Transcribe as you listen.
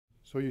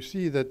So you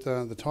see that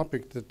the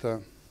topic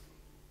that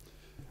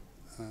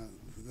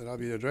I'll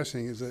be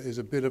addressing is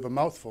a bit of a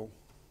mouthful.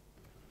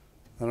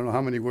 I don't know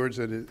how many words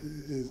it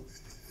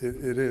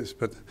is,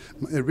 but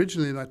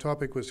originally my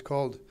topic was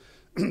called,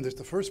 this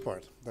the first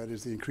part, that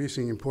is the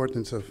increasing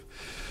importance of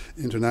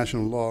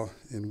international law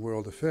in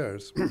world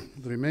affairs.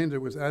 The remainder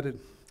was added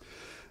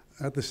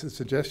at the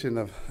suggestion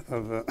of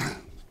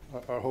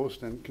our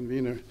host and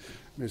convener,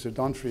 Mr.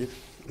 Donfried,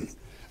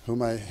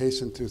 whom I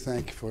hasten to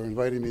thank for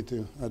inviting me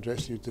to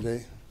address you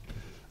today.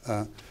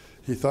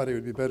 He thought it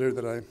would be better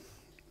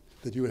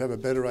that you would have a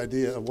better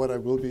idea of what I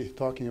will be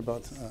talking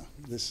about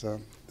this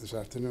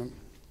afternoon.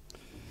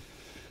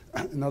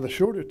 Now, the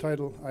shorter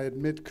title, I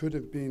admit, could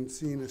have been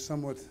seen as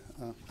somewhat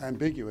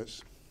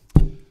ambiguous.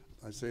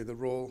 I'd say the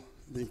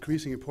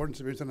increasing importance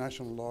of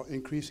international law,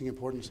 increasing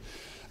importance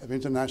of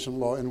international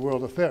law in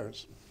world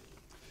affairs.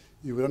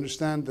 You would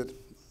understand that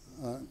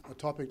a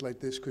topic like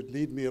this could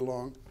lead me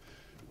along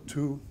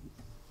two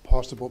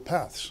possible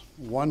paths.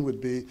 One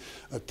would be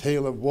a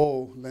tale of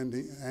woe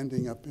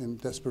ending up in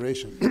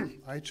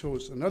desperation. I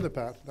chose another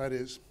path, that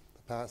is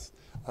the path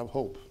of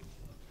hope.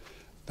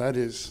 That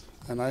is,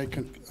 and I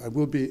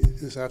will be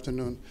this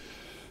afternoon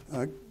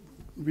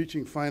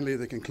reaching finally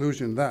the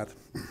conclusion that,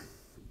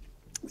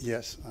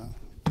 yes,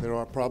 there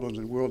are problems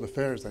in world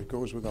affairs, that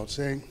goes without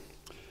saying,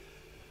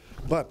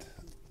 but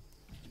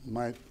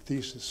my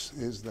thesis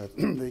is that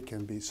they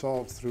can be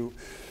solved through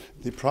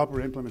the proper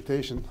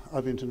implementation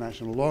of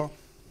international law.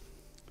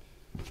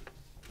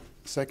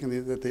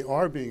 Secondly, that they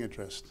are being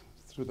addressed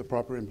through the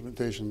proper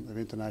implementation of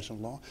international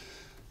law.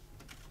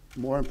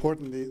 More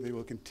importantly, they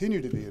will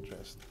continue to be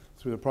addressed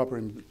through the proper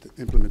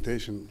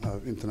implementation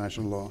of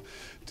international law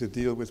to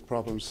deal with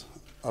problems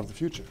of the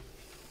future.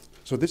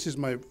 So this is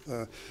my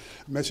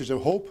message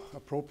of hope,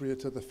 appropriate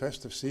to the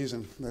festive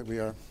season that we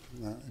are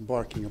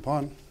embarking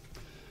upon,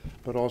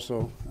 but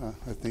also,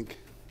 I think,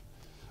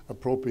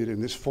 appropriate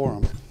in this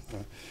forum.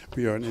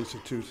 We are an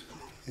institute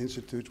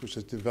which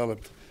has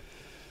developed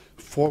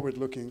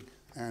forward-looking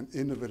and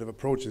innovative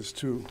approaches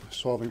to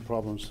solving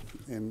problems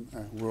in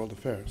world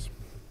affairs.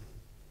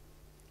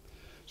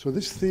 So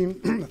this theme,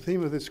 the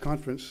theme of this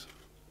conference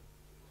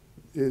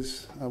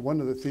is, one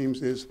of the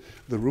themes is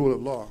the rule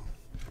of law.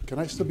 Can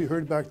I still be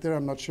heard back there?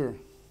 I'm not sure.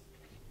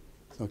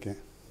 Okay.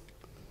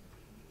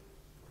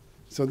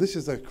 So this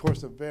is, of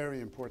course, a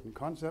very important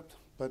concept,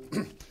 but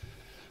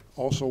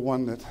also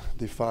one that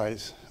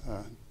defies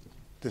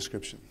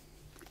description.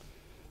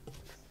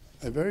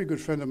 A very good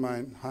friend of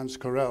mine, Hans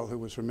Corell, who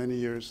was for many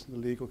years the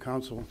legal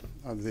counsel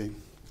of the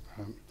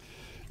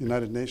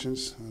United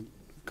Nations,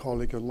 a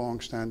colleague of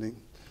long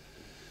standing,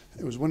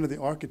 it was one of the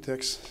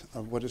architects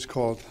of what is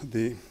called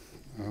the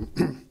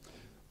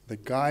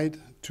Guide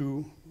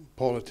to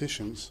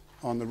Politicians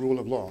on the Rule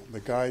of Law, the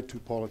Guide to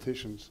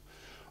Politicians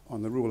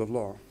on the Rule of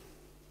Law.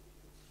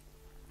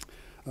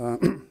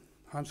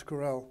 Hans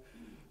Corell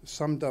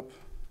summed up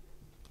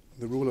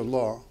the rule of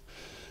law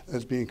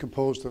as being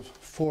composed of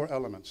four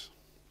elements.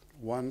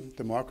 One,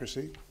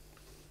 democracy.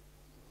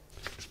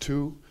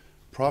 Two,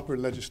 proper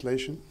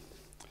legislation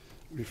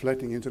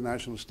reflecting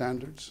international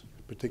standards,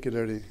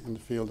 particularly in the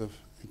field of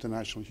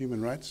international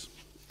human rights.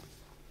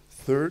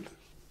 Third,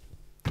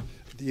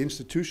 the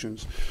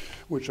institutions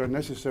which are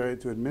necessary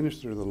to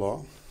administer the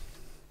law,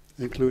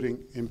 including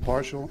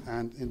impartial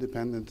and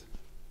independent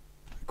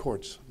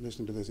courts.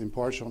 Listen to this,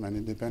 impartial and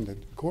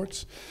independent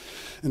courts.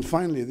 And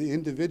finally, the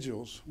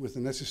individuals with the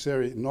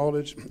necessary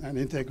knowledge and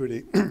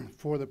integrity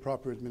for the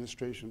proper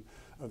administration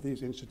of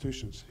these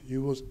institutions.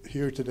 You will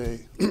hear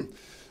today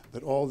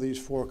that all these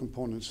four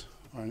components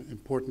are an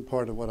important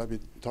part of what I'll be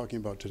talking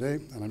about today,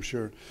 and I'm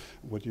sure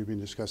what you've been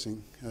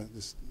discussing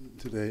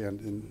today and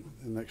in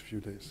the next few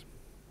days.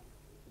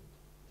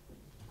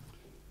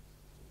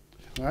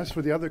 Now, as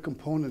for the other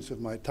components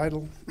of my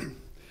title,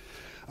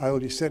 I will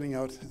be setting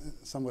out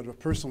somewhat of a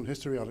personal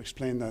history. I'll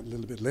explain that a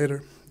little bit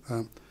later.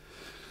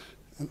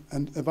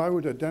 And if I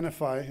were to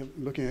identify,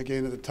 looking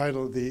again at the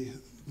title, the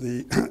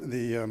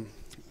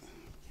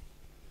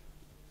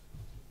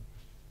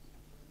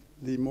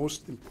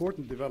most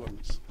important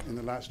developments in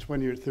the last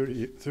 20 or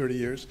 30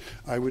 years,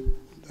 I would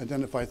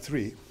identify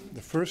three.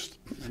 The first,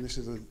 and this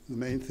is the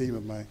main theme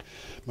of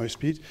my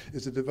speech,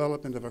 is the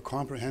development of a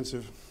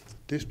comprehensive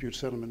dispute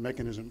settlement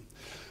mechanism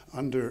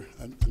under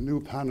a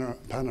new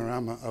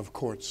panorama of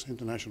courts,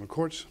 international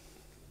courts.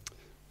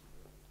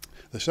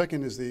 The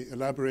second is the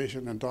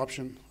elaboration and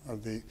adoption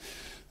of the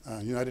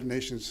United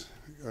Nations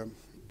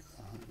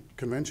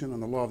Convention on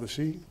the Law of the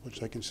Sea,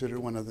 which I consider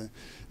one of the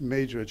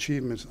major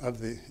achievements of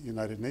the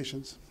United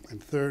Nations.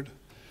 And third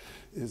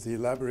is the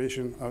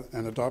elaboration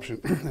and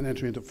adoption and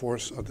entry into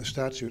force of the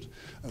statute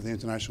of the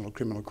International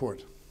Criminal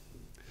Court.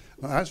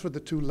 Now, as for the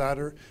two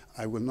latter,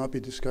 I will not be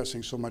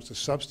discussing so much the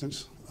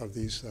substance of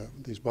these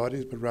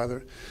bodies, but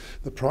rather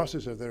the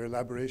process of their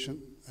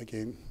elaboration,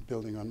 again,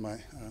 building on my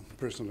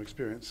personal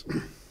experience.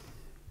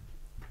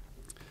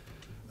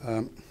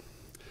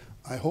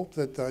 I hope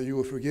that you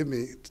will forgive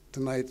me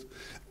tonight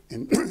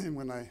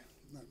when I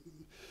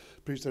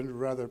preach a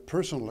rather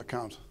personal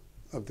account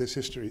of this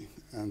history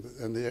and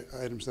the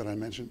items that I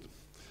mentioned.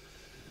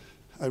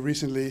 I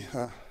recently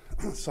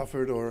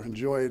suffered or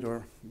enjoyed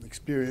or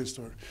experienced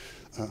or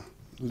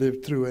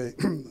lived through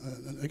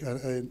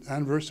an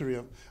anniversary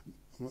of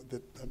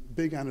a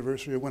big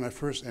anniversary of when I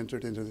first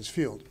entered into this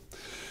field.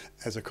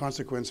 As a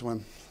consequence,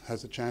 one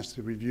has a chance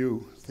to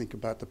review, think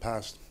about the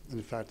past. And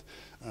in fact,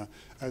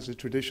 as a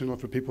traditional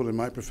for people in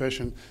my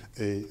profession,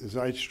 a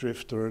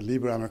Zeitschrift or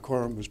Liber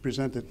Amicorum was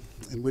presented,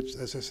 in which,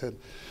 as I said,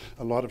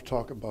 a lot of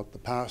talk about the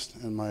past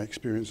and my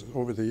experiences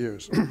over the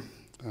years.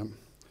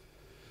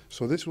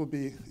 So this will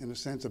be, in a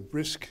sense, a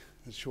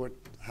short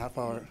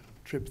half-hour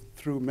trip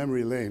through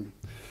memory lane.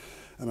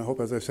 And I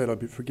hope, as I said, I'll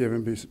be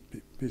forgiven,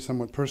 be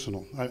somewhat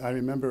personal. I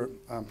remember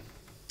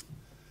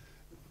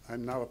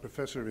I'm now a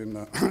professor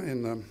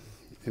in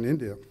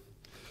India.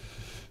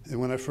 And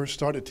when I first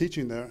started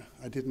teaching there,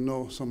 I didn't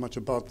know so much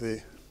about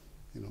the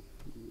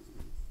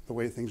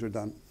way things are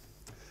done.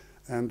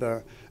 And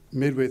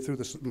midway through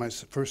my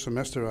first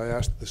semester, I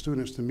asked the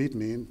students to meet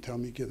me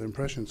and give their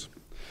impressions.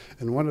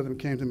 And one of them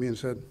came to me and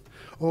said,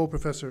 oh,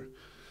 professor,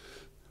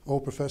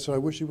 I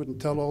wish you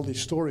wouldn't tell all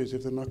these stories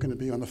if they're not going to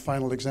be on the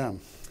final exam.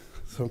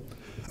 So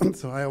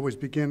I always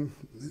begin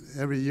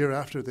every year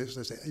after this,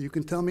 I say, you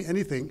can tell me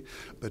anything,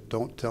 but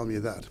don't tell me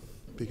that,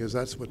 because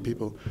that's what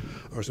people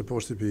are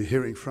supposed to be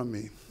hearing from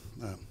me.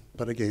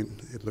 But again,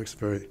 it looks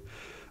very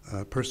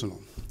personal.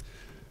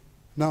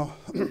 Now,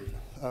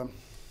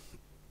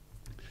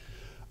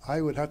 I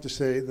would have to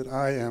say that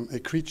I am a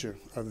creature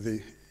of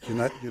the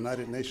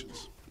United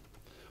Nations.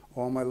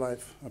 All my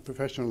life, my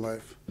professional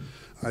life,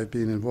 I've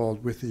been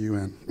involved with the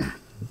UN.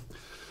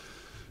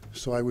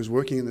 So I was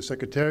working in the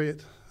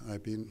Secretariat.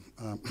 I've been,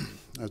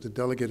 as a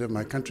delegate of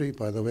my country,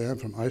 by the way, I'm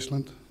from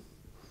Iceland,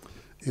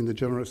 in the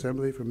General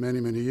Assembly for many,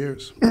 many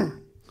years.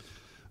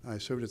 I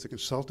served as a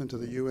consultant to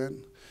the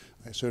UN.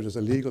 I served as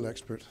a legal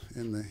expert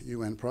in the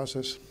UN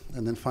process,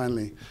 and then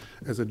finally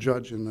as a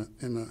judge in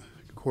a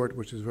court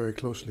which is very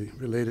closely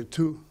related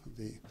to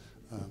the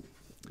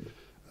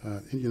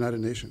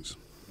United Nations.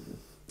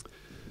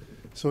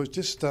 So it's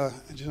just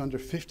under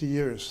 50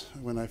 years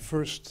when I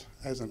first,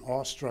 as an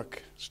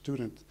awestruck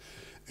student,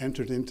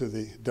 entered into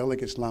the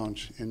Delegates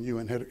Lounge in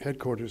UN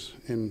headquarters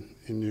in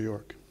New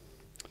York.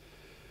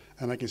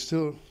 And I can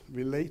still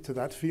relate to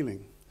that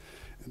feeling.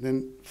 And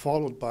then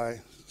followed by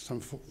some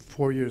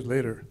 4 years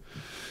later,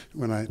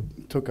 when I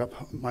took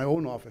up my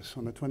own office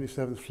on the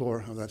 27th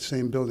floor of that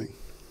same building.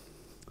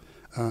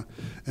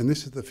 And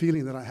this is the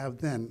feeling that I have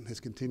then has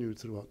continued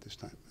throughout this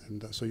time.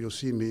 And so you'll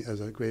see me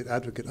as a great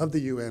advocate of the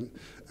UN,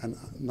 and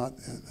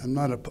I'm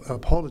not an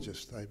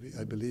apologist.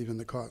 I believe in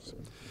the cause.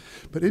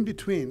 But in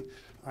between,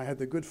 I had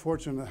the good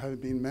fortune of having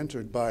been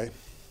mentored by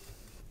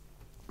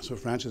Sir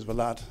Francis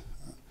Vallat,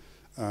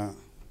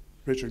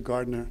 Richard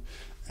Gardner,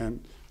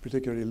 and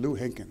particularly Lou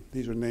Henkin.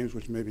 These are names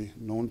which may be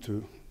known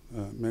to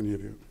many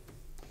of you.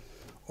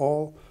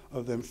 All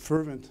of them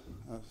fervent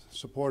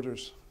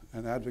supporters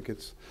and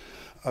advocates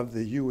of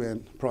the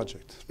UN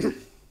project.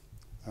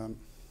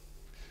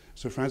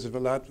 Sir Francis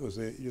Vallat was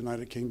a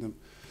United Kingdom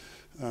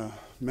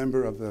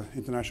member of the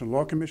International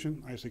Law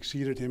Commission. I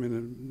succeeded him in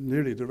a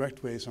nearly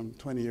direct way some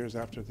 20 years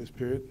after this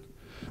period.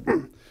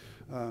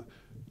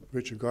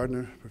 Richard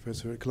Gardner,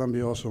 professor at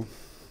Columbia, also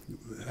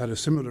had a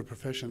similar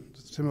profession,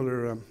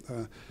 similar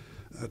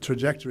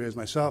trajectory as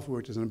myself,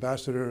 worked as an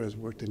ambassador, has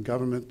worked in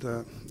government,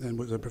 and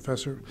was a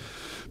professor.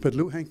 But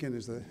Lou Henkin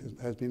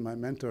has been my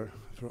mentor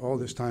for all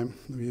this time.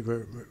 We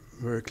were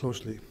very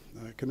closely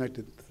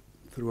connected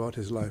throughout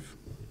his life.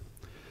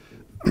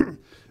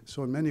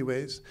 So in many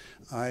ways,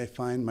 I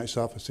find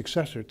myself a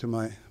successor to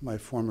my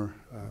former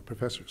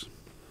professors.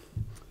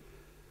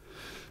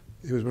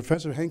 It was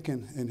Professor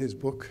Henkin in his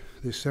book,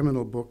 his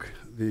seminal book,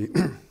 the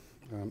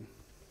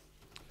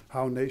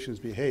How Nations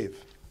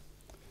Behave.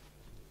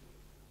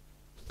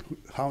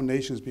 How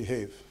Nations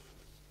Behave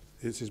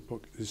is his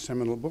book, his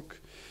seminal book.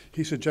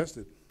 He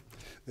suggested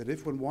that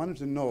if one wanted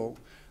to know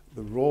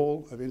the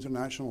role of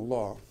international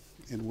law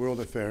in world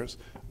affairs,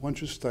 one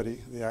should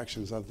study the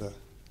actions of the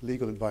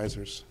legal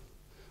advisors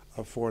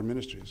of foreign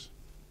ministries.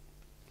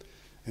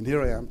 And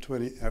here I am,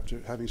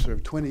 after having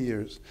served 20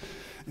 years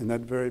in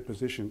that very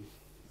position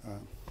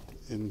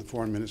in the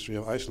Foreign Ministry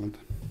of Iceland.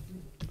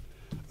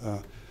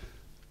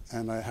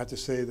 And I have to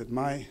say that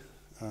my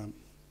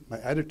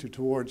attitude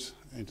towards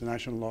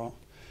international law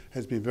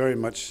has been very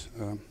much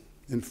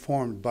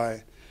informed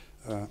by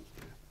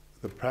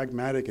the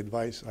pragmatic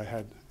advice I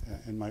had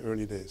in my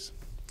early days.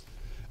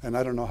 And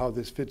I don't know how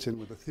this fits in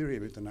with the theory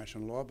of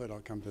international law, but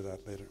I'll come to that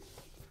later.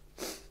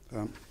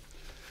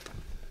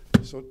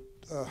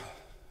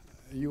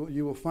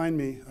 You will find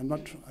me,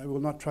 I will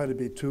not try to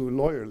be too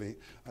lawyerly.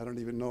 I don't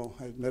even know,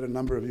 I've met a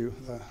number of you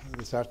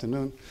this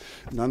afternoon,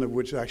 none of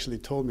which actually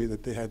told me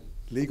that they had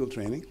legal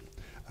training.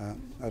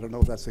 I don't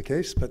know if that's the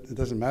case, but it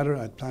doesn't matter.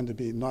 I plan to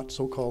be not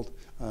so-called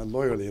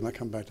lawyerly, and I'll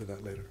come back to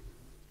that later.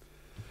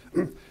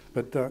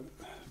 But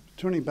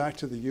turning back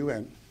to the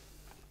UN,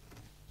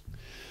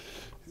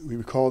 we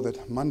recall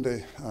that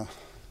Monday,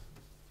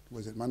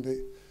 was it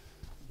Monday?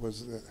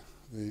 Was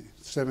the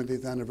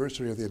 70th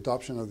anniversary of the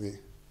adoption of the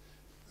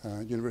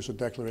Universal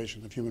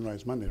Declaration of Human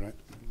Rights Monday, right?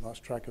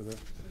 Lost track of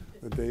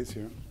the days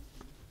here.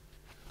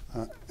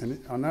 And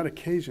on that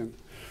occasion,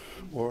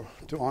 or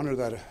to honor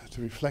that,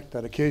 to reflect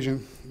that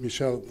occasion,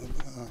 Michelle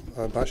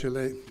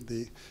Bachelet,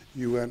 the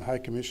UN High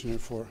Commissioner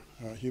for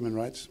Human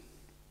Rights,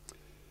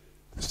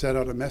 set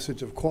out a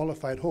message of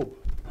qualified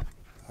hope.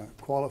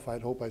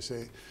 Qualified hope, I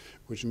say,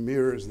 which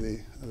mirrors the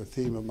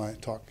theme of my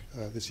talk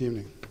this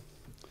evening.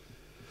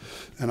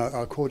 And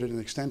I'll quote it in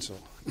extenso.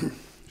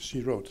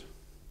 She wrote,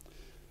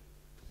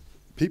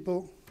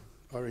 "People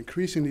are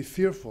increasingly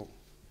fearful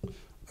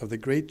of the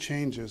great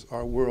changes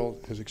our world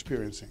is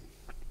experiencing.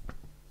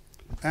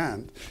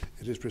 And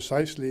it is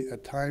precisely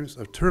at times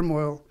of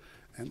turmoil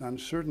and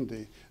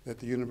uncertainty that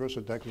the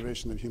Universal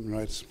Declaration of Human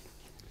Rights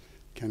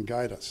can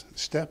guide us.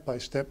 Step by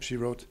step," she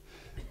wrote,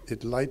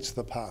 "it lights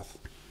the path.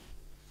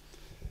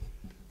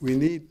 We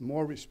need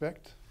more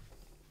respect,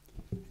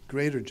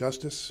 greater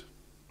justice.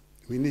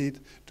 We need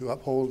to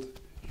uphold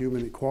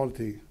human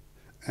equality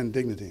and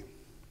dignity.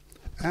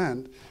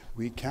 And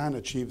we can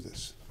achieve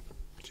this,"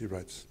 she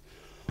writes.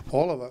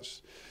 "All of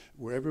us,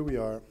 wherever we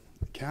are,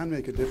 can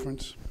make a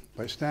difference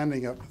by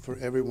standing up for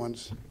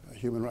everyone's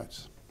human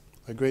rights."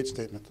 A great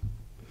statement.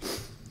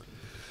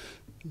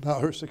 Now,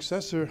 her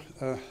successor,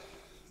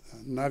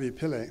 Navi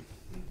Pillay,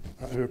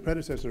 her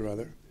predecessor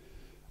rather,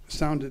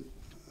 sounded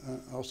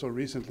also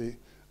recently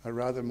a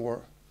rather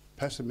more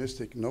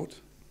pessimistic note.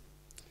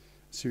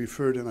 She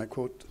referred, and I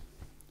quote,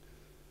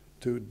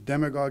 to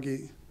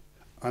demagogy,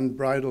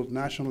 unbridled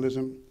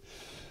nationalism,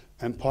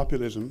 and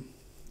populism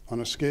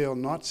on a scale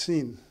not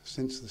seen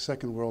since the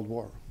Second World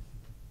War.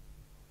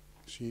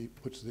 She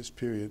puts this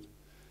period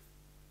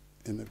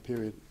in a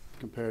period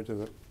compared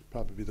to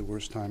probably the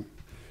worst time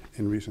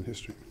in recent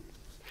history.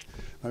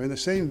 Now, in the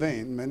same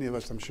vein, many of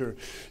us, I'm sure,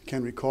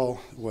 can recall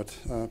what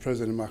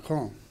President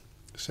Macron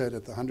said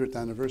at the 100th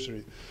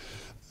anniversary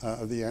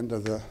of the end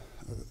of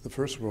the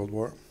First World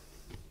War.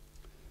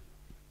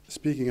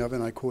 Speaking of,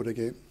 and I quote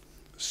again,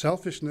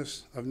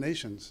 "selfishness of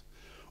nations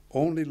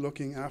only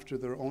looking after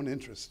their own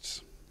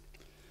interests,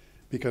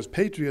 because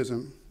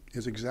patriotism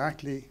is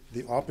exactly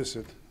the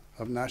opposite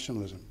of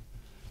nationalism."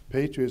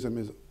 Patriotism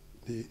is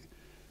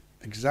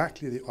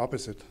exactly the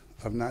opposite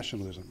of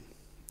nationalism.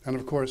 And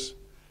of course,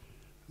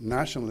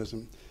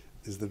 nationalism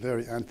is the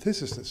very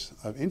antithesis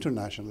of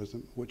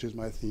internationalism, which is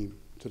my theme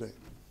today.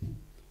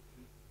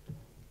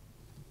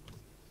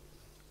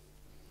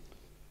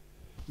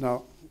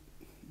 Now,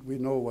 we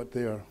know what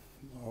they are,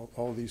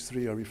 all these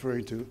three are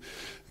referring to,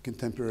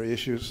 contemporary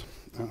issues,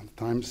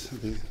 times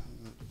the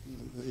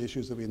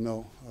issues that we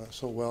know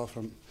so well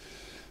from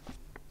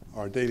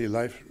our daily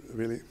life,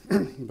 really.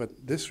 But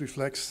this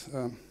reflects,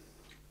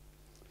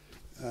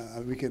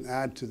 we can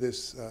add to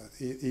this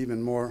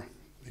even more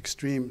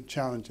extreme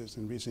challenges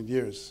in recent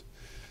years.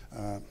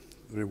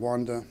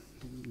 Rwanda,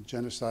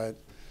 genocide,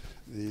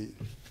 the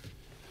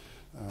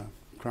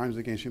crimes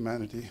against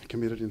humanity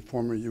committed in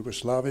former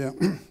Yugoslavia,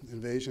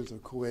 invasions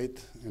of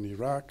Kuwait and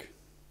Iraq,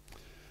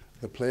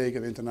 the plague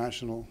of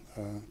international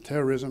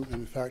terrorism, and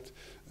in fact,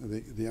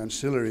 the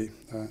ancillary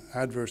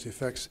adverse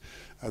effects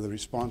of the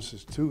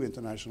responses to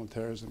international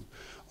terrorism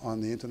on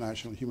the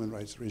international human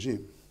rights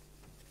regime.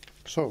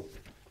 So,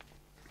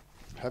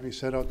 having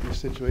set out these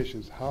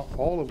situations,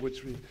 all of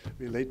which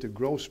relate to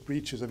gross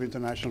breaches of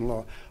international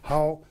law,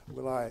 how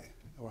will I,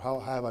 or how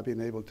have I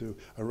been able to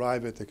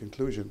arrive at the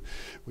conclusion,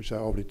 which I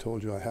already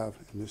told you I have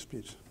in this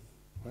speech,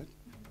 right?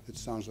 It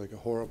sounds like a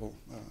horrible,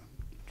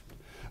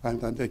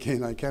 and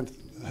again, I can't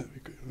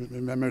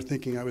remember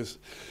thinking I was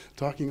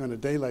talking on a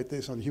day like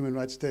this, on Human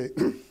Rights Day,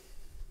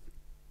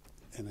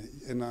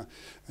 in an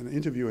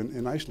interview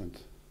in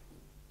Iceland.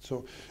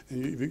 So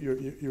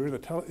you're in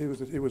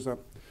it was a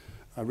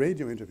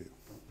radio interview,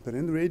 but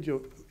in the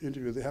radio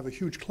interview they have a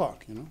huge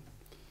clock, you know,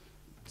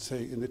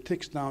 and it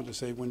ticks down to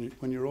say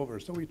when you're over.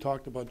 So we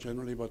talked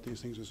generally about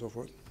these things and so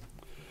forth.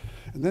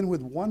 And then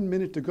with 1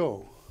 minute to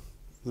go,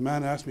 the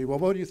man asked me, "Well,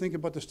 what do you think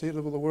about the state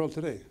of the world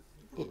today?"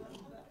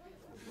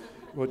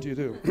 What do you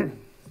do?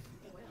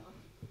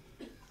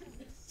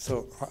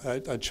 So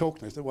I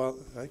choked and I said, well,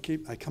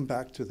 I come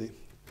back to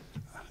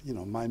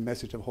my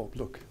message of hope.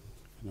 Look,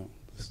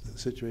 the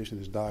situation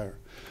is dire,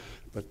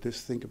 but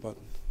think about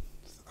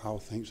how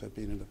things have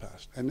been in the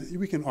past. And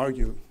we can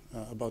argue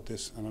about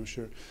this, and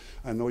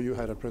I know you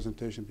had a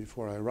presentation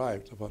before I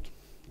arrived about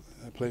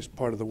a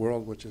part of the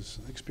world which is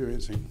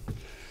experiencing,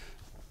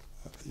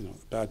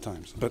 bad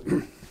times. But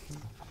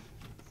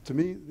to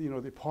me,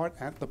 the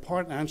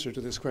part answer to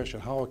this question,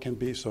 how it can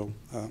be so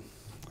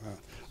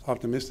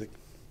optimistic,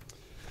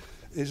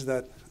 is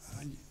that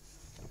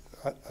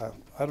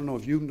I don't know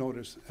if you've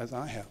noticed, as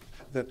I have,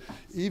 that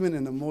even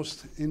in the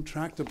most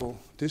intractable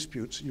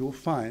disputes, you will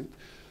find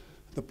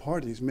the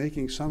parties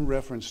making some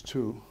reference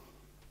to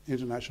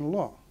international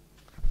law.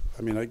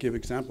 I mean, I give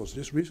examples.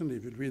 Just recently,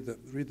 if you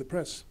read the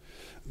press,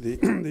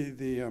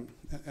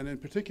 and in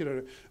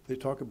particular, they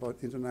talk about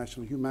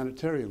international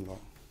humanitarian law.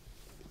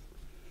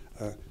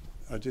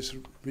 I just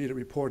read a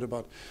report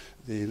about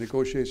the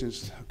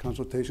negotiations,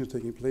 consultations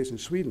taking place in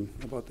Sweden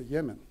about the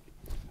Yemen.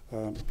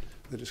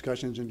 the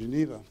discussions in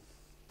Geneva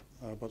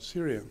about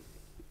Syria,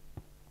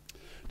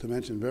 to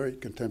mention very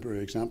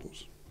contemporary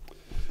examples.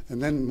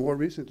 And then more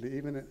recently,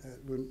 even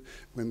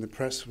when the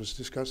press was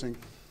discussing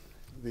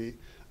the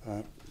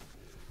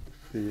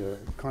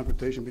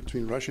confrontation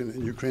between Russian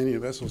and Ukrainian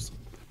vessels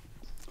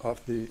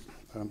off in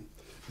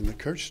the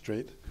Kerch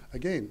Strait,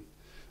 again,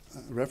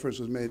 reference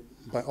was made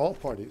by all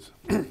parties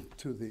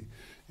to the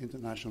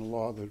international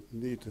law, the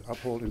need to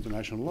uphold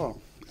international law.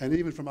 And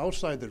even from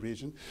outside the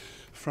region,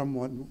 from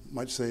one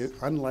might say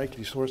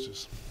unlikely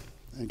sources,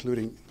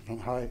 including from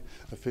high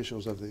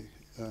officials of the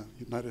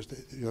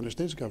United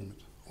States government.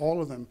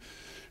 All of them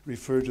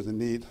refer to the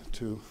need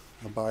to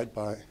abide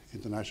by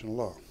international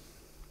law.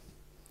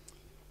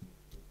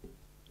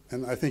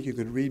 And I think you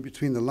could read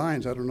between the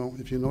lines. I don't know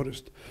if you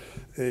noticed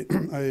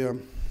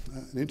an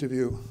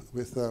interview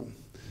with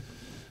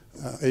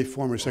a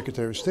former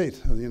Secretary of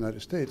State of the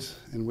United States,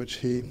 in which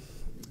he,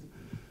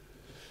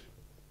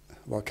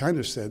 well, kind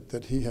of said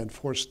that he had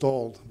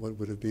forestalled what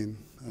would have been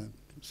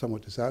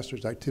somewhat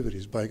disastrous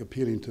activities by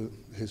appealing to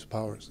his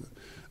powers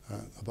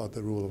about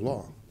the rule of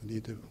law, the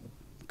need to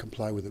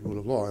comply with the rule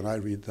of law. And I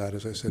read that,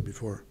 as I said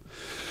before,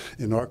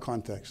 in our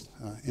context,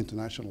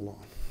 international law.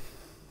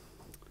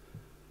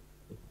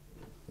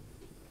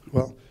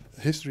 Well,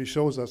 history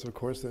shows us, of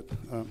course, that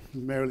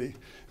merely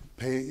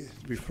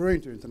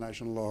referring to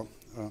international law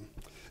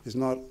is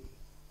not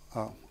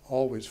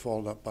always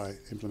followed up by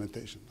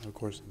implementation. Of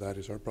course, that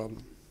is our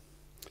problem.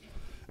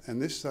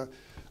 And this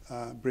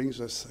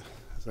brings us,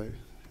 as I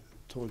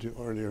told you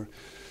earlier,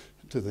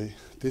 to the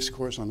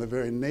discourse on the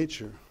very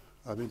nature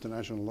of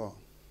international law.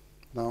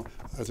 Now,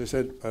 as I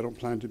said, I don't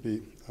plan to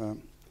be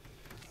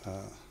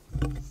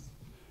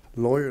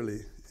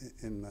lawyerly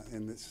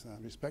in this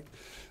respect,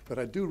 but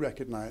I do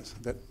recognize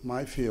that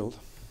my field,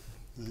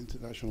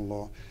 international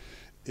law,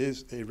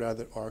 is a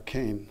rather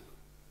arcane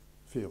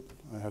field.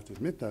 I have to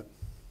admit that.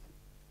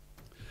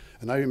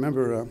 And I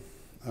remember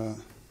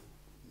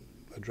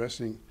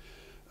addressing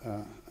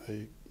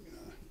a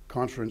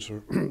conference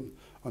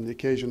on the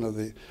occasion of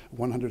the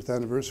 100th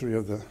anniversary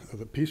of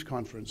the peace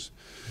conference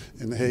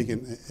in The Hague in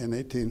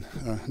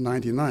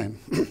 1899.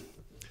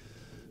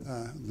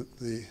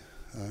 The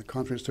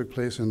conference took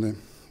place in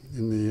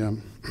the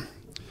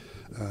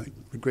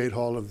Great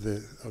Hall of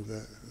the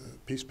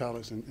Peace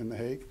Palace in The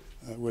Hague,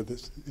 where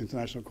the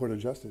International Court of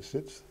Justice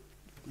sits.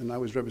 And I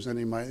was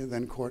representing my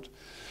then court,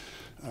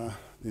 the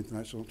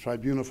International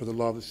Tribunal for the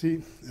Law of the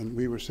Sea, and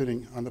we were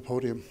sitting on the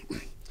podium,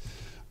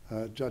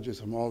 judges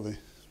from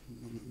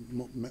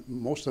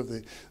most of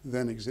the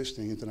then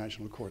existing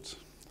international courts.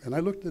 And I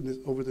looked at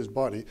over this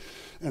body,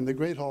 and the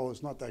Great Hall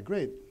is not that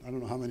great. I don't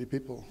know how many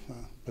people,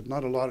 but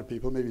not a lot of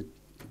people, maybe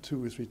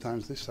 2 or 3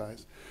 times this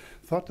size.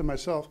 Thought to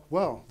myself,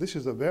 well, this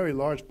is a very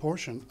large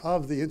portion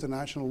of the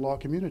international law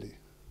community.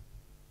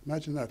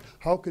 Imagine that.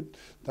 How could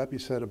that be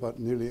said about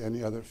nearly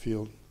any other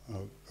field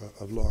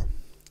of law?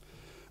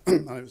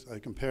 I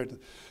compared,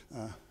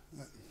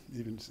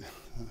 even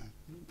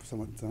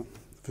somewhat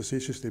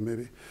facetiously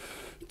maybe,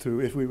 to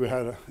if we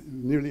had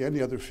nearly any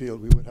other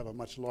field, we would have a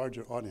much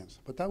larger audience.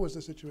 But that was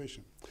the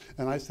situation.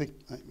 And I think,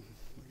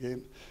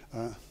 again,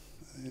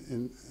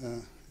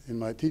 in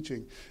my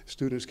teaching,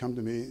 students come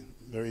to me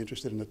very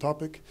interested in the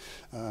topic,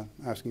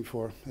 asking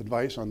for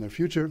advice on their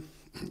future,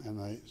 and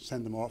I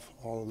send them off,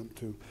 all of them,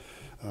 to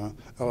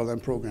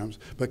LLM programs.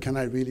 But can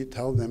I really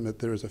tell them that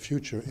there is a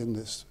future in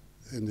this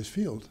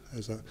field?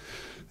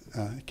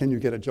 Can you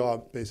get a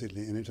job,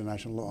 basically, in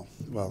international law?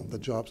 Well, the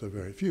jobs are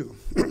very few.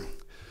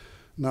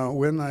 Now,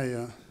 when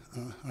I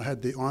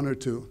had the honor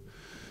to,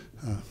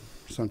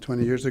 some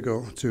 20 years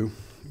ago, to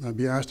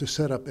be asked to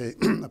set up a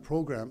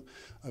program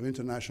of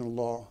international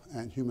law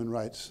and human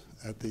rights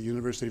at the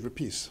University for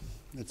Peace.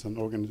 It's an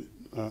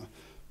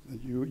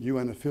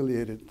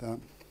UN-affiliated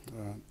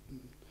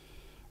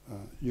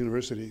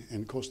university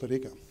in Costa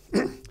Rica.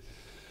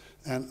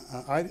 And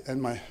I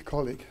and my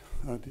colleague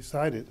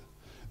decided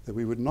that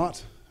we would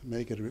not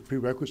make it a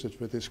prerequisite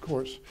for this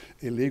course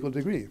a legal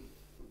degree.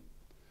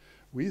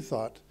 We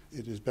thought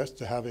it is best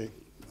to have the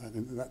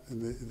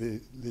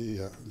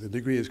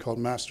degree is called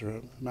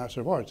Master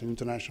of Arts in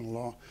International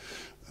Law,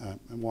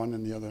 and one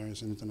and the other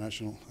is in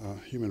International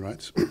Human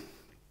Rights.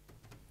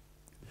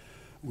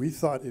 We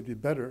thought it'd be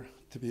better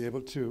to be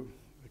able to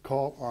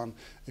call on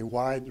a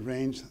wide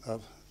range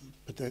of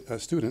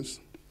students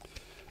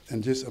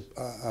and just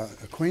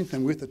acquaint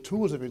them with the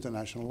tools of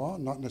international law,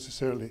 not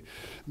necessarily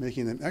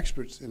making them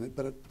experts in it,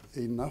 but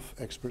enough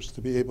experts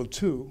to be able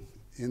to,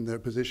 in their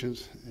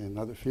positions in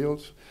other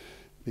fields,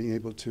 being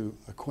able to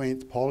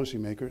acquaint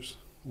policymakers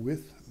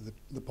with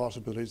the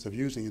possibilities of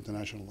using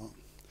international law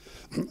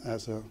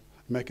as a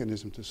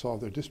mechanism to solve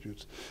their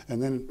disputes,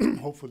 and then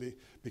hopefully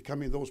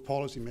becoming those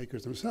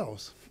policymakers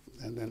themselves,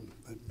 and then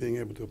being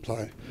able to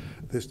apply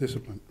this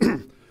discipline.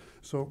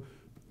 So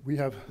we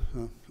have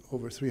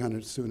over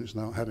 300 students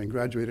now having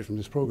graduated from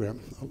this program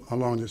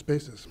along this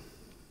basis.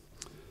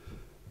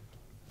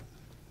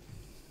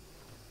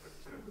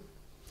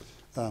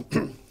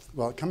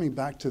 Well, coming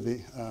back to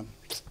the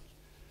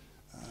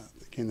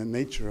again, the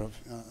nature of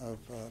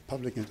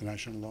public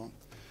international law.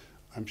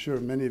 I'm sure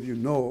many of you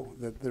know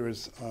that there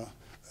is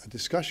a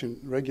discussion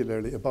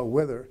regularly about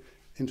whether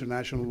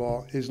international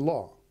law is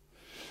law.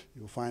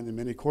 You'll find in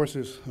many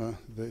courses,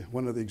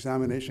 one of the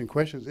examination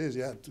questions is,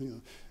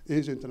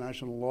 is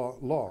international law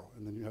law?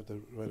 And then you have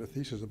to write a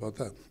thesis about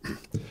that.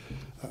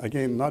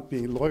 Again, not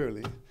being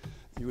lawyerly,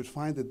 you would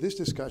find that this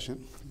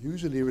discussion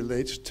usually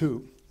relates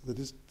to the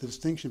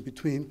distinction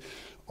between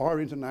our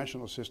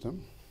international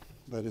system,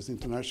 that is the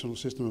international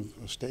system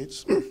of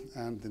states,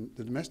 and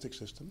the domestic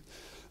system,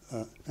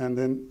 and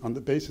then on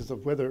the basis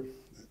of whether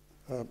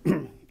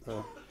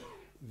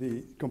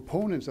the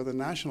components of the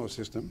national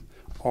system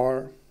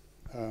are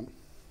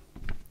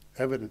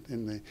evident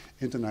in the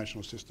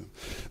international system.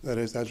 That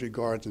is, as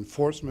regards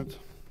enforcement,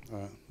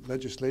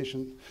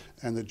 legislation,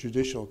 and the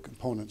judicial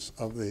components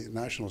of the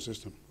national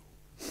system.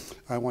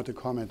 I want to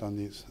comment on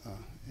these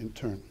in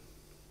turn.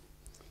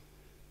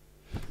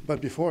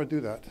 But before I do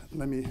that,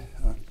 let me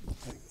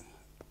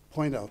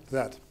point out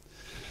that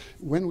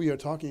when we are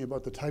talking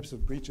about the types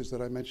of breaches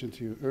that I mentioned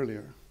to you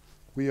earlier,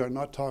 we are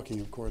not talking,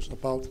 of course,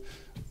 about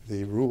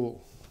the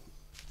rule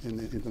in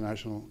the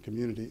international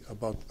community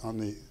on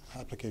the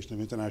application of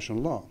international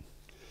law.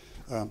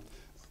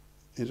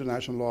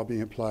 International law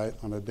being applied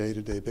on a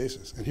day-to-day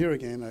basis. And here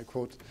again, I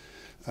quote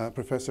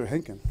Professor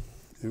Henken,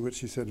 in which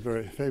he said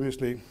very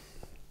famously,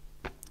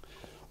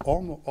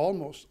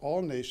 almost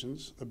all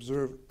nations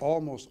observe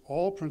almost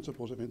all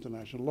principles of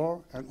international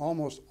law and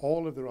almost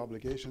all of their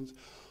obligations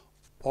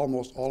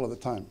almost all of the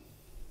time.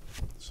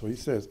 So he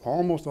says,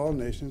 almost all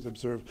nations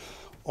observe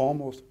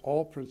almost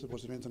all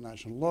principles of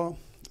international law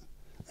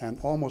and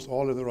almost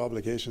all of their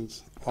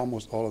obligations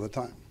almost all of the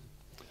time.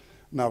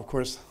 Now, of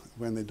course,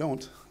 when they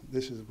don't,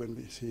 this is when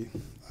we see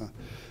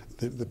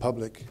the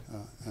public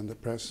and the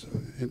press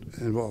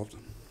involved.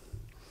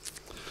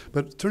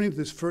 But turning to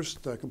this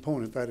first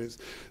component, that is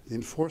the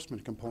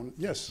enforcement component,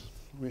 yes,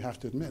 we have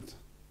to admit,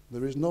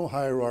 there is no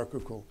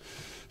hierarchical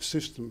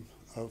system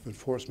of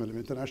enforcement of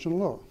international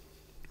law.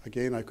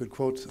 Again, I could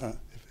quote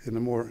in a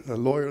more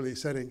lawyerly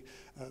setting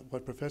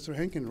what Professor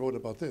Henken wrote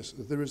about this.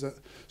 There is a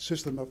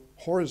system of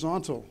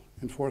horizontal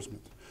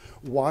enforcement.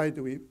 Why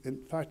do we, in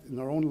fact, in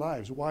our own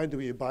lives, why do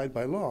we abide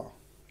by law?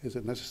 Is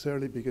it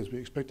necessarily because we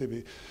expect to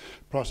be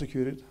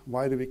prosecuted?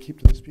 Why do we keep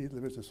to the speed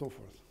limits and so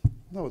forth?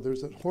 No,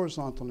 there's a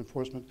horizontal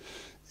enforcement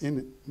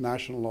in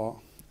national law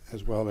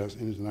as well as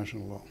in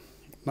international law.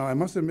 Now, I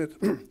must admit,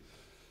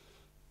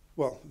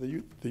 well,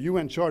 the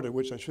UN Charter,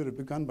 which I should have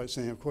begun by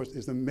saying, of course,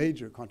 is the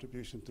major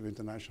contribution to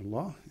international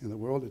law in the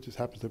world. It just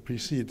happens to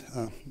precede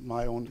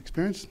my own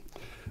experience.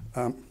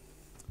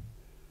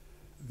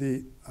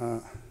 It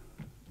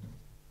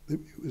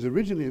was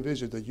originally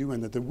envisioned at the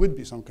UN that there would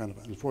be some kind of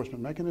an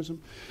enforcement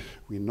mechanism.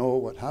 We know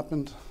what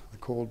happened. The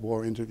Cold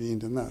War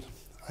intervened in that.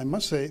 I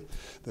must say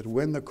that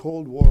when the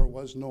Cold War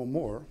was no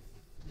more,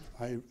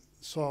 I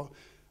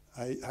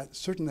had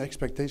certain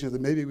expectations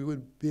that maybe we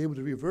would be able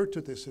to revert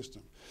to this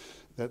system,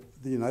 that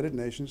the United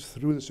Nations,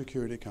 through the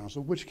Security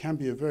Council, which can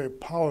be a very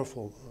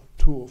powerful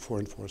tool for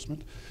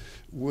enforcement,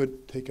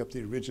 would take up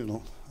the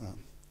original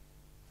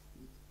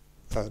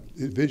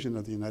vision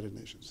of the United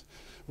Nations.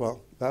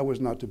 Well, that was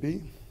not to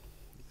be.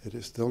 It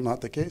is still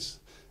not the case,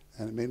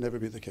 and it may never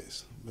be the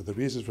case. But the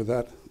reasons for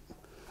that,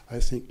 I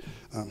think,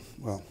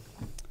 well,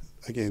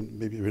 again,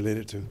 maybe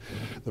related to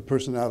the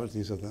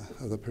personalities of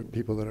the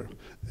people that are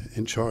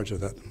in charge of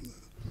that.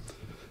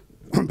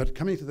 But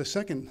coming to the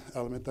second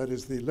element, that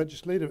is the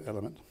legislative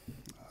element,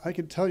 I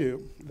can tell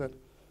you that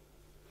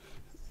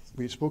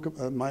we spoke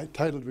of, my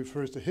title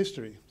refers to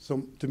history.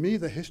 So to me,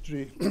 the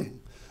history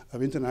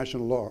of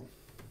international law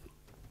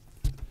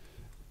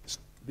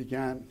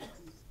began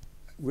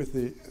with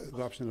the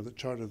adoption of the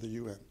Charter of the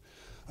UN.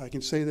 I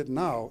can say that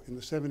now, in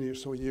the 70 or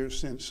so years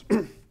since,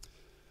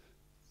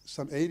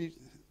 some 80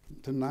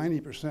 to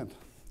 90%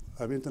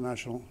 of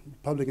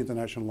public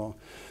international law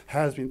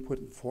has been put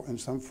in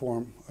some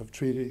form of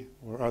treaty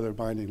or other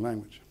binding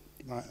language.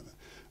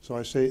 So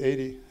I say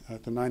 80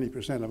 to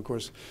 90%. Of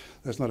course,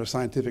 that's not a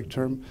scientific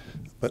term,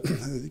 but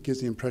it gives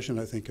the impression,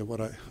 I think, of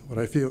what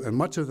I feel. And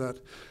much of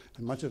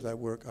that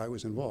work, I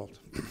was involved.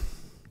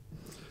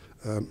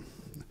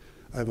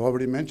 I've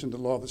already mentioned the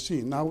law of the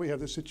sea. Now we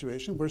have the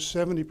situation where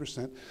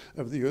 70%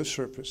 of the Earth's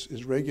surface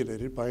is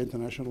regulated by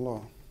international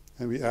law.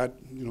 And we add,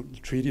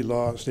 treaty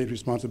law, state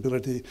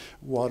responsibility,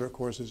 water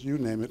courses, you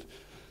name it.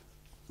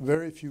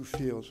 Very few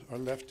fields are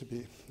left to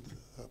be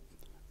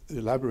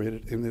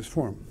elaborated in this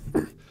form.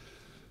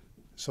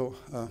 So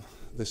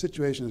the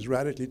situation has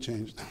radically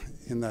changed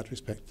in that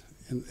respect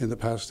in the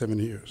past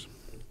 70 years.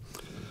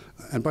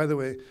 And by the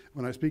way,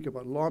 when I speak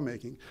about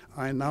lawmaking,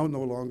 I now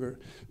no longer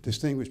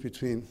distinguish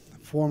between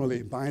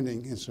formally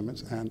binding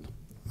instruments and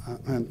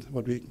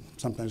what we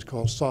sometimes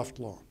call soft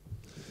law,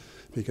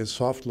 because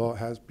soft law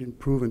has been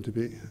proven to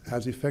be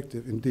as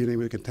effective in dealing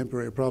with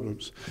contemporary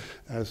problems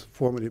as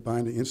formally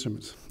binding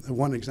instruments. And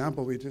one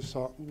example we just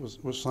saw was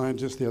signed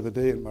just the other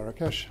day in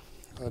Marrakesh,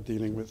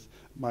 dealing with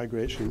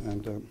migration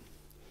and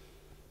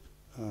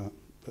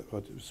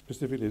what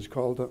specifically is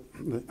called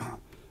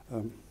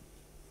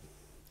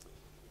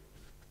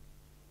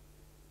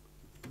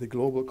the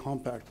Global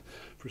Compact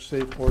for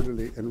Safe,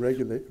 Orderly, and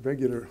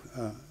Regular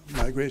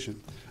Migration.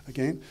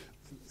 Again,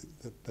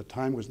 the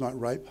time was not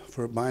ripe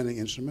for a binding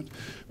instrument,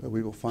 but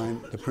we will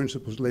find the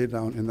principles laid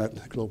down in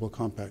that Global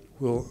Compact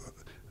will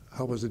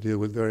help us to deal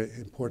with very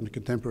important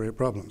contemporary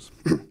problems.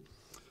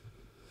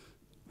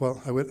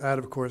 Well, I would add,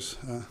 of course,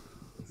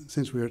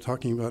 since we are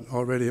talking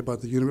already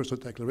about the Universal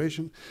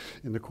Declaration,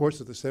 in the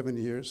course of the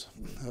 70 years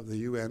of the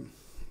UN,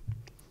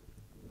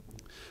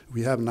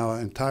 we have now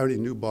an entirely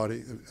new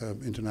body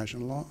of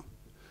international law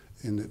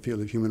in the field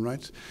of human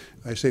rights.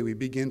 I say we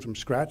begin from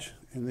scratch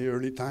in the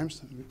early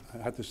times. I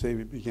have to say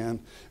we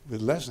began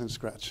with less than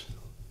scratch.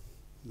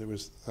 There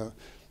was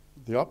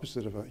the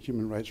opposite of a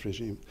human rights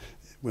regime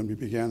when we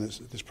began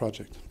this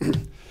project.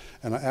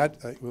 And I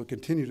will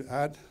continue to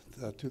add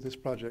to this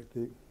project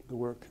the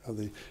work of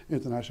the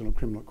International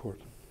Criminal Court.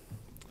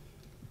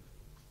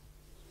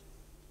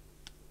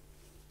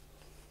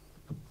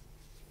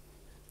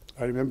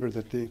 I remember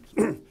that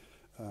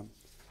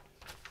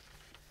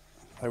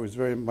I was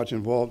very much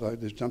involved, I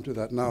just jump to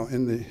that now,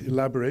 in the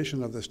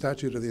elaboration of the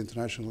statute of the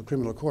International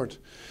Criminal Court.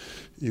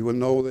 You will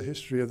know the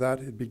history of that.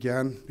 It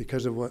began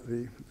because of what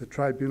the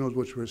tribunals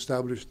which were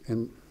established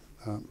to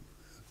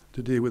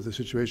deal with the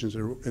situations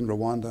in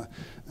Rwanda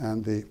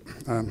and the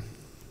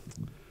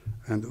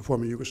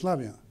former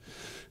Yugoslavia.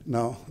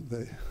 Now,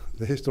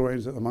 the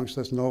historians amongst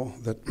us know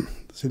that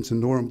since the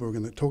Nuremberg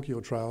and the Tokyo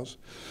trials,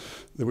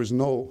 there was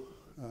no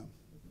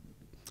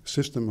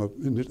system of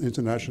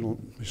international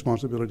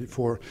responsibility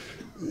for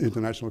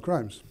international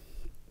crimes.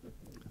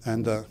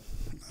 And at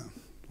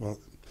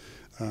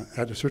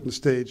a certain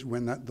stage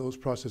when those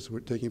processes were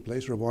taking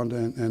place,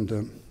 Rwanda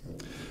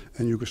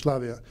and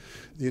Yugoslavia,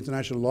 the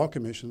International Law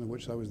Commission, of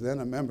which I was then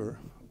a member,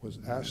 was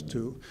asked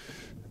to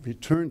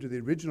return to the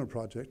original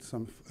project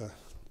some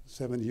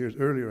 7 years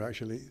earlier,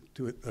 actually,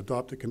 to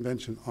adopt a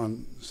convention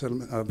on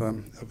settlement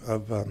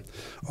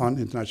on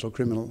international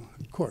criminal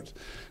courts.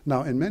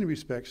 Now, in many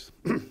respects,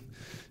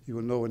 you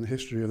will know in the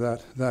history of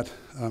that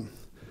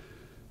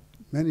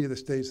many of the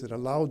states that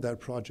allowed that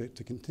project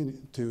to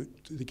continue to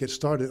get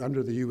started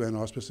under the UN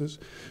auspices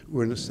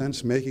were, in a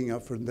sense, making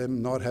up for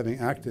them not having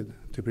acted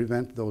to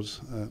prevent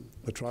those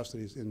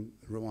atrocities in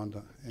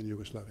Rwanda and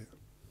Yugoslavia.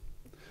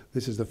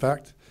 This is the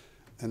fact,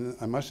 and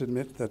I must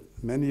admit that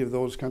many of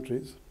those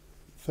countries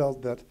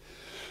felt that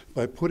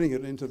by putting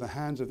it into the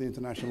hands of the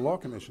International Law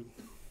Commission,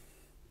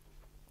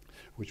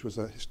 which was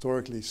a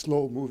historically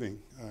slow-moving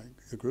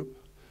group,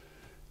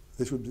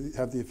 this would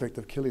have the effect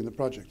of killing the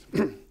project.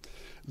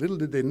 Little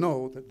did they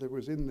know that there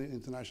was in the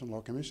International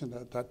Law Commission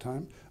at that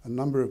time a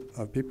number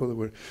of people that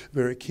were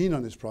very keen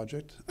on this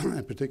project,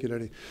 and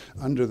particularly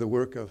under the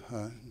work of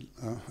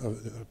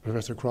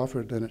Professor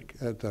Crawford and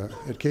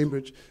at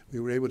Cambridge, we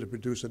were able to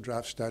produce a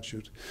draft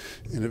statute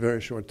in a very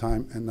short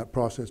time, and that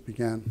process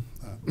began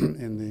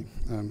in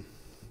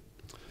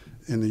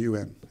the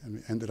UN, and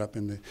we ended up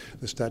in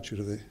the statute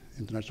of the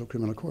International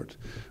Criminal Court.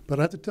 But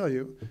I have to tell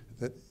you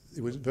that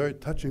it was very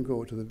touch and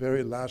go to the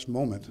very last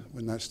moment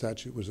when that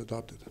statute was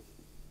adopted.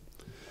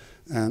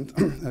 And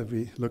as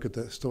we look at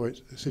the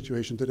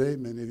situation today,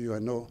 many of you I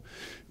know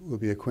will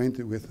be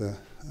acquainted with the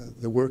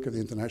work of the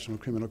International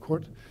Criminal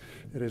Court.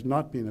 It has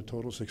not been a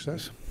total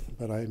success,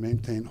 but I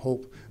maintain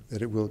hope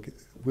that it will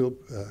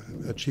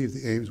achieve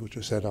the aims which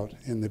are set out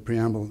in the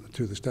preamble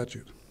to the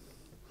statute.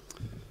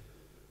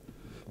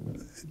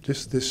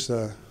 Just this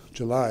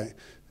July,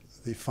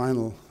 the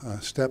final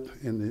step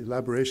in the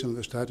elaboration of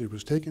the statute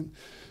was taken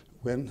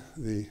when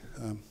the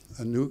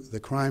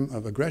crime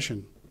of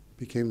aggression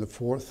became the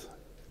fourth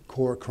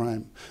core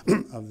crime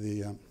of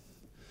in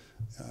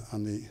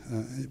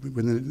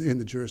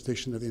the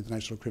jurisdiction of the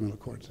International Criminal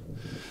Court.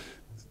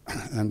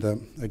 And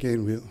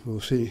again,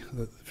 we'll see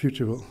that the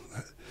future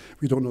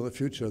we don't know the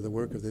future of the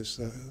work of this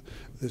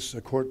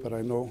court, but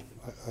I know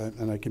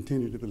and I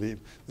continue to believe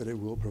that it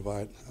will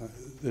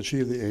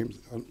achieve the aims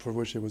for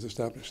which it was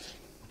established.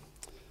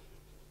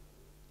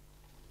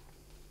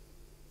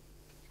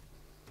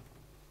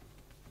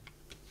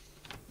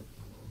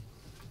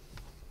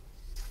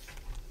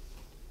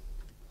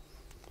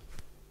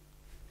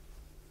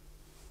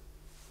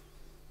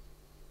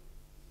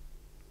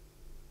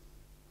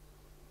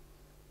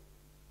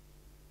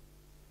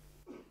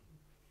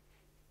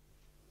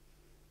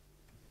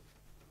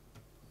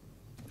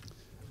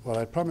 Well,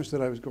 I promised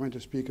that I was going to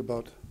speak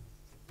about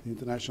the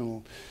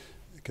International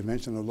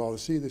Convention on the Law of the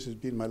Sea. This has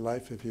been my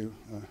life, from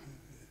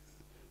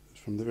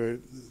the very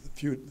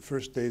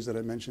first days that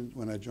I mentioned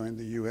when I joined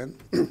the UN.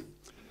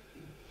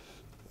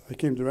 I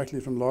came directly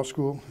from law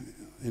school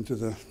into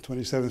the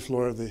 27th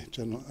floor of the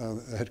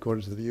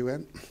headquarters of the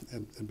UN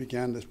and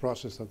began this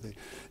process of the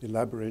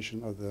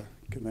elaboration of the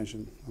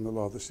Convention on the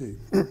Law of the Sea.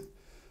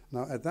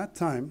 Now, at that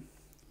time,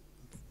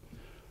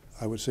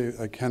 I would say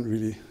I can't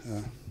really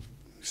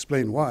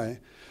explain why,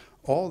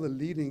 all the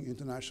leading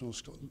international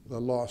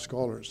law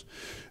scholars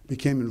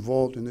became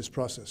involved in this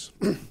process.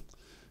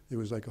 It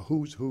was like a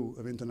who's who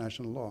of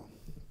international law.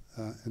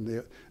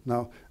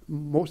 Now,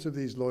 most of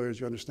these lawyers,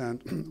 you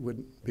understand,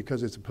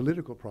 because it's a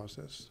political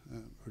process,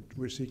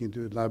 we're seeking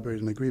to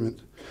elaborate an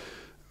agreement,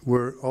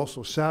 were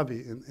also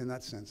savvy in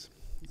that sense,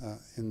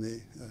 in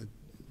the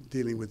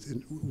dealing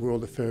with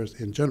world affairs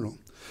in general.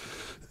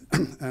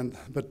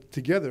 But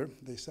together,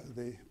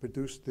 they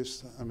produced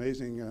this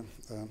amazing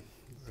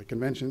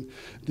convention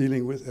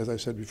dealing with, as I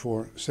said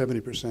before,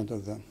 70%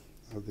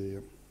 of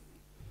the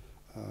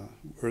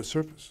Earth's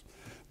surface.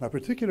 Now,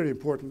 particularly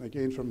important,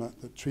 again, from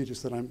the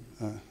treatise that I'm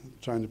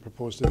trying to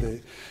propose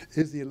today,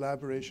 is the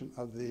elaboration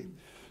of the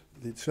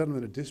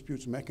settlement of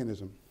disputes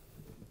mechanism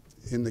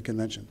in the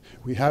convention.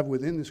 We have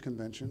within this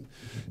convention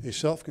a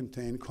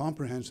self-contained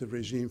comprehensive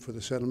regime for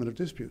the settlement of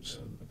disputes.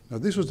 Now,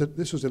 this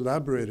was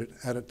elaborated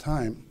at a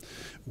time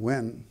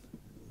when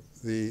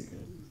the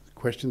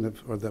question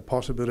of, or the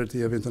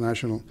possibility of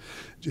international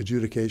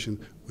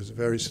adjudication was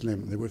very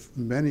slim. There were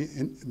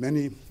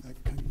many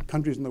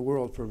countries in the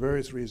world, for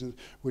various reasons,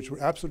 which were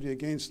absolutely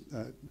against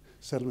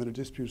settlement of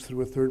disputes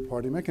through a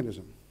third-party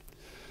mechanism.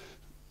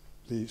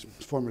 The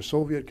former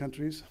Soviet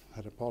countries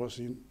had a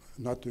policy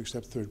not to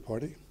accept third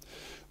party.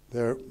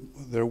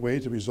 Their way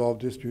to resolve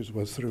disputes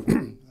was through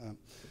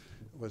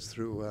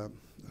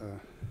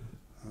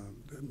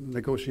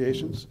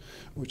negotiations,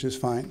 which is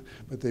fine,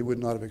 but they would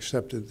not have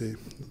accepted the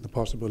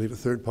possibility of a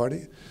third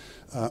party.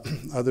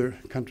 Other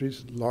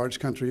countries, large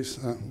countries,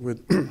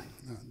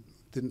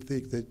 didn't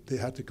think that they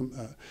had to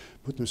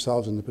put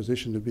themselves in the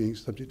position of being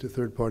subject to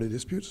third party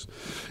disputes.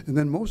 And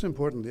then most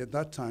importantly, at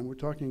that time, we're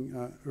talking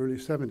early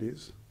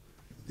 70s,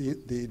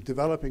 the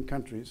developing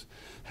countries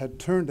had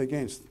turned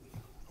against,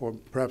 or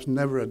perhaps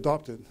never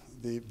adopted,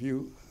 the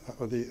view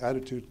or the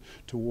attitude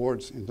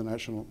towards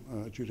international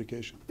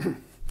adjudication.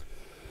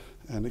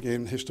 And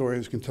again,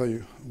 historians can tell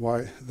you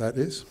why that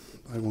is.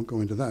 I won't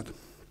go into that.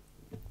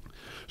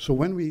 So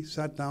when we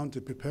sat down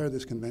to prepare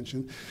this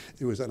convention,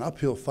 it was an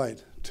uphill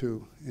fight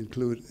to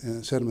include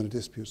settlement of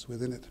disputes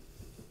within it.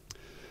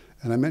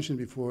 And I mentioned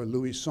before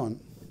Louis Son,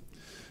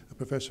 a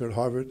professor at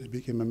Harvard, he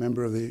became a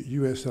member of the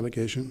US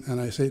delegation, and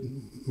I say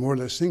more or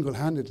less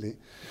single-handedly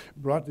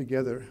brought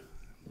together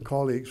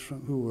colleagues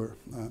who were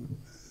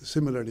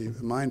similarly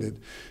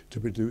minded to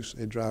produce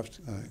a draft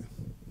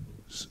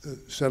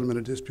settlement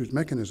of dispute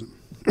mechanism.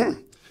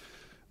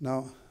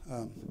 Now,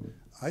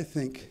 I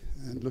think,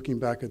 and looking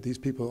back at these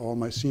people, all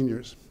my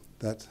seniors,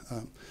 that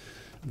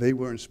they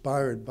were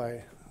inspired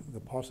by the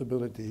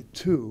possibility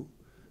to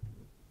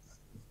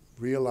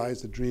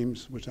realize the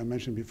dreams which I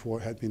mentioned before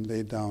had been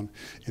laid down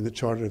in the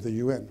Charter of the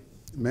UN.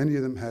 Many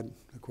of them had,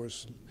 of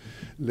course,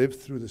 lived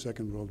through the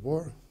Second World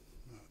War.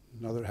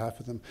 Another half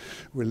of them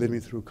were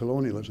living through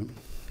colonialism.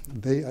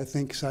 They, I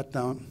think, sat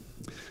down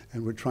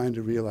and were trying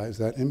to realize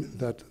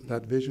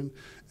that vision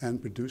and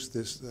produce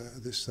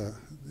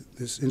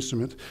this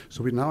instrument.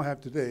 So we now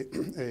have today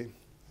an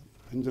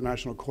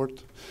international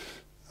court,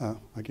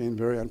 again,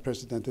 very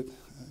unprecedented,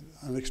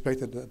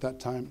 unexpected at that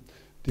time,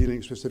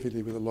 dealing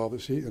specifically with the law of the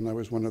sea, and I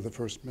was one of the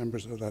first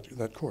members of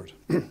that court.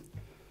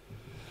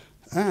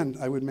 And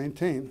I would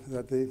maintain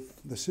that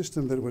the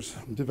system that was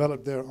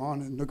developed there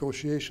on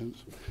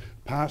negotiations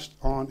passed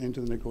on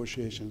into the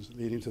negotiations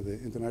leading to the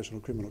International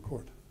Criminal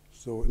Court.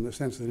 So in the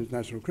sense, the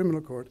International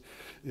Criminal Court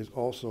is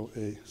also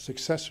a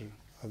successor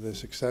of the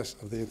success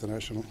of the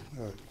International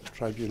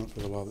Tribunal for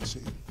the Law of the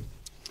Sea.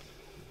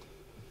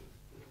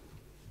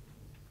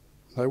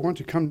 I want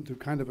to come to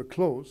kind of a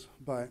close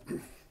by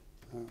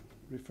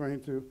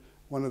referring to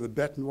one of the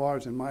bêtes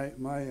noires in my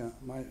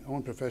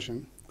own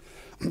profession,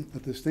 the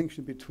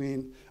distinction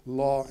between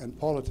law and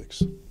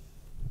politics.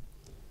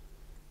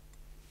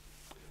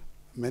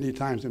 Many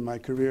times in my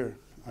career,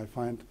 I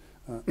find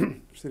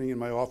sitting in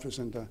my office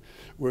and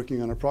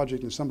working on a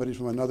project, and somebody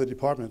from another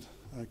department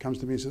comes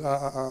to me and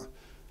says,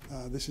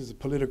 this is a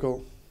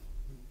political,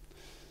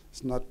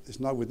 it's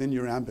not within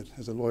your ambit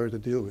as a lawyer to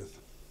deal with.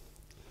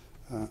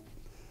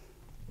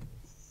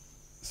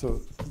 So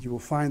you will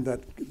find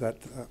that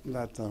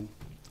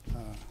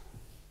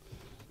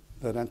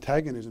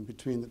antagonism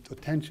between the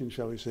tension,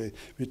 shall we say,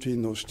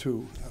 between those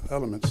two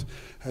elements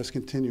has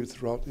continued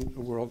throughout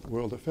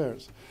world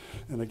affairs.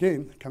 And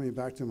again, coming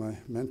back to my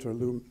mentor,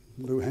 Lou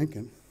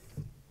Henkin,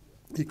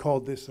 he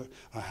called this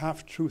a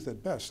half-truth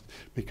at best,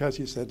 because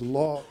he said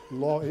law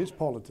is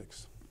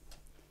politics.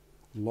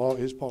 Law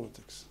is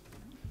politics.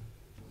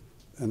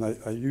 And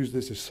I use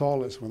this as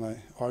solace when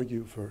I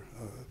argue for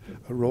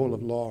a role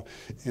of law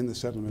in the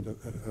settlement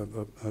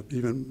of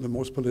even the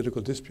most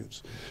political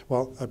disputes.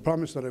 Well, I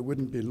promised that I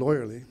wouldn't be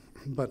lawyerly,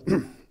 but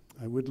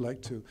I would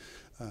like to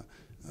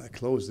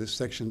close this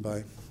section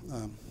by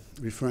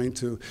referring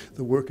to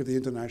the work of the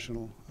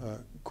International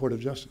Court of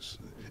Justice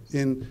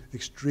in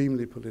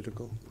extremely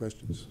political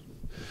questions.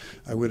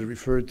 I would have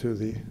referred to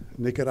the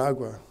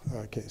Nicaragua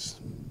case,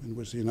 in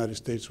which the United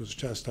States was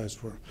chastised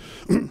for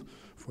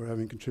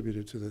having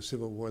contributed to the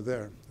civil war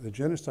there. The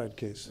genocide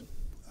case,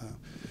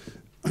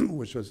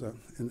 which was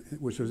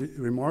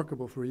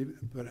remarkable for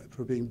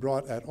being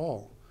brought at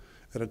all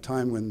at a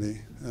time when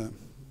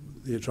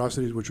the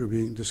atrocities which were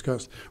being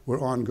discussed were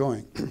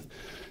ongoing.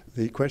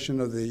 The question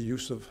of the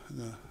use of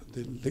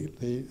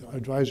the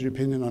advisory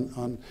opinion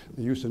on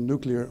the use of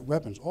nuclear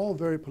weapons, all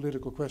very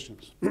political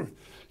questions.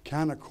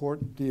 can a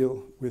court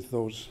deal with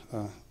those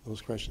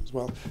questions?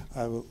 Well,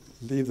 I will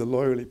leave the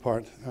lawyerly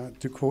part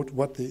to quote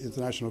what the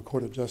International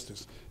Court of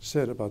Justice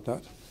said about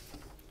that.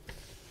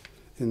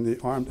 In the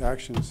armed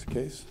actions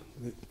case,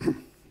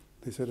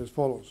 they said as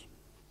follows.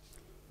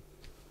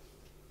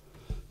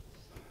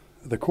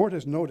 The court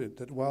has noted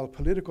that while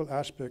political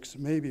aspects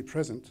may be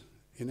present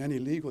in any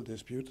legal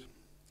dispute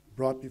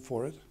brought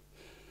before it,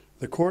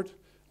 the court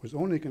was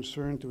only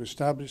concerned to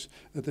establish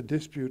that the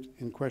dispute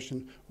in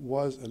question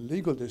was a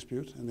legal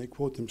dispute, and they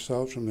quote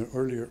themselves from their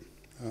earlier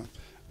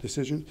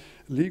decision,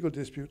 legal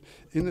dispute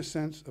in the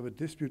sense of a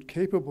dispute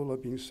capable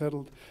of being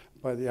settled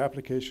by the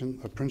application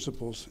of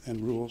principles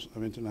and rules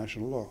of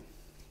international law.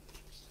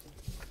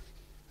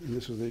 And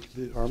this was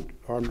the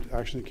armed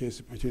action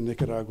case between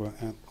Nicaragua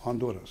and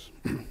Honduras.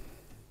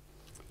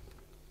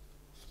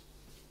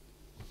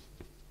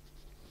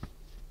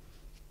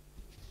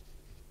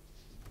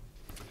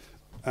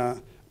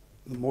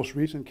 The most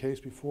recent case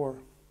before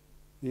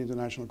the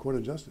International Court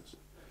of Justice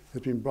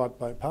has been brought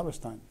by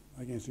Palestine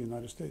against the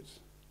United States,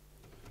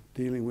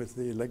 dealing with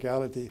the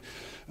legality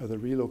of the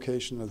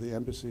relocation of the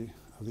embassy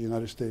of the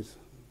United States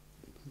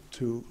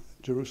to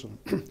Jerusalem.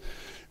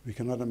 We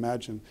cannot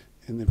imagine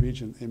in the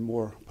region a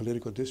more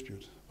political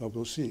dispute, but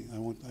we'll see.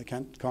 I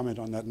can't comment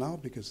on that now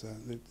because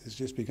it's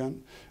just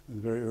begun in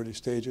the very early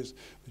stages,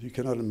 but you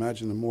cannot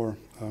imagine a more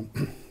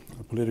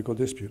a political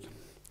dispute.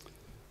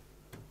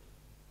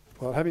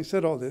 Well, having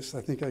said all this,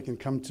 I think I can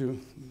come to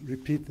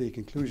repeat the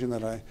conclusion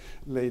that I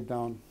laid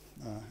down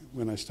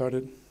when I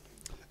started.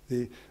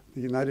 The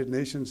United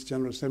Nations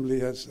General Assembly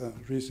has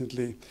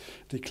recently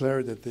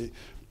declared that the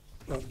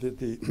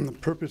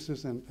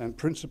purposes and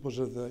principles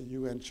of the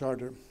UN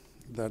Charter,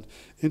 that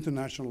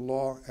international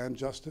law and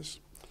justice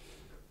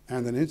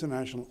and an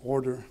international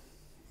order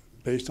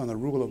based on the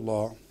rule of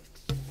law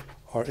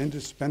are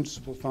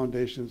indispensable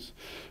foundations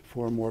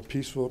for a more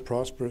peaceful,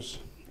 prosperous,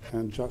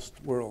 and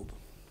just world.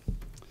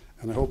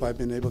 And I hope I've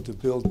been able to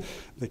build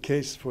the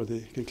case for the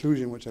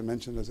conclusion, which I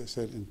mentioned, as I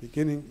said in the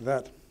beginning,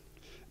 that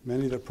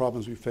many of the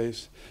problems we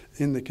face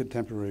in the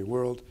contemporary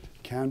world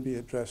can be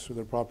addressed through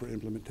the proper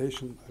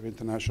implementation of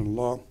international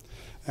law,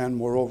 and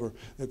moreover,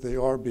 that they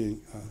are being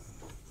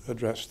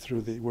addressed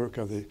through the work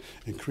of the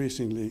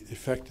increasingly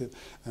effective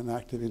and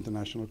active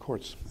international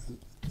courts,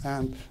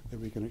 and that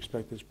we can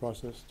expect this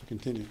process to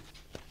continue.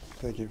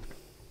 Thank you.